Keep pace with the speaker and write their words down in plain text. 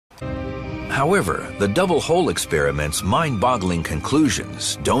However, the double hole experiment's mind-boggling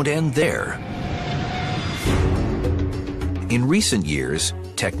conclusions don't end there. In recent years,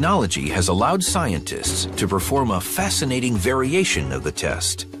 technology has allowed scientists to perform a fascinating variation of the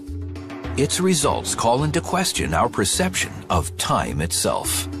test. Its results call into question our perception of time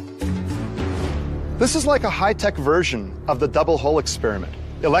itself. This is like a high-tech version of the double hole experiment.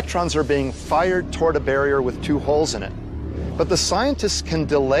 Electrons are being fired toward a barrier with two holes in it. But the scientists can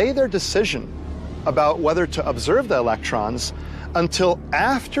delay their decision about whether to observe the electrons until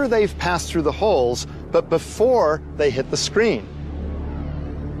after they've passed through the holes, but before they hit the screen.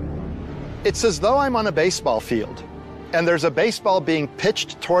 It's as though I'm on a baseball field, and there's a baseball being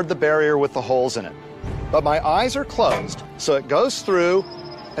pitched toward the barrier with the holes in it. But my eyes are closed, so it goes through,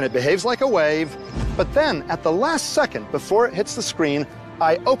 and it behaves like a wave, but then, at the last second before it hits the screen,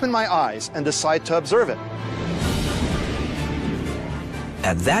 I open my eyes and decide to observe it.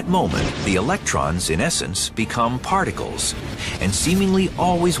 At that moment, the electrons, in essence, become particles, and seemingly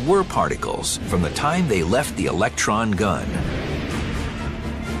always were particles from the time they left the electron gun.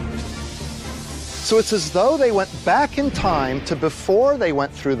 So it's as though they went back in time to before they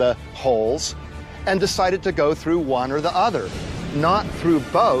went through the holes and decided to go through one or the other, not through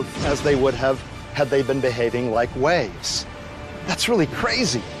both as they would have had they been behaving like waves. That's really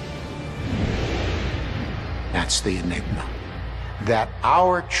crazy. That's the enigma. That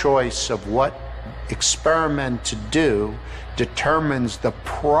our choice of what experiment to do determines the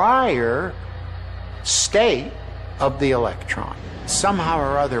prior state of the electron. Somehow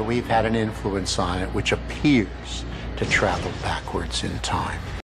or other, we've had an influence on it which appears to travel backwards in time.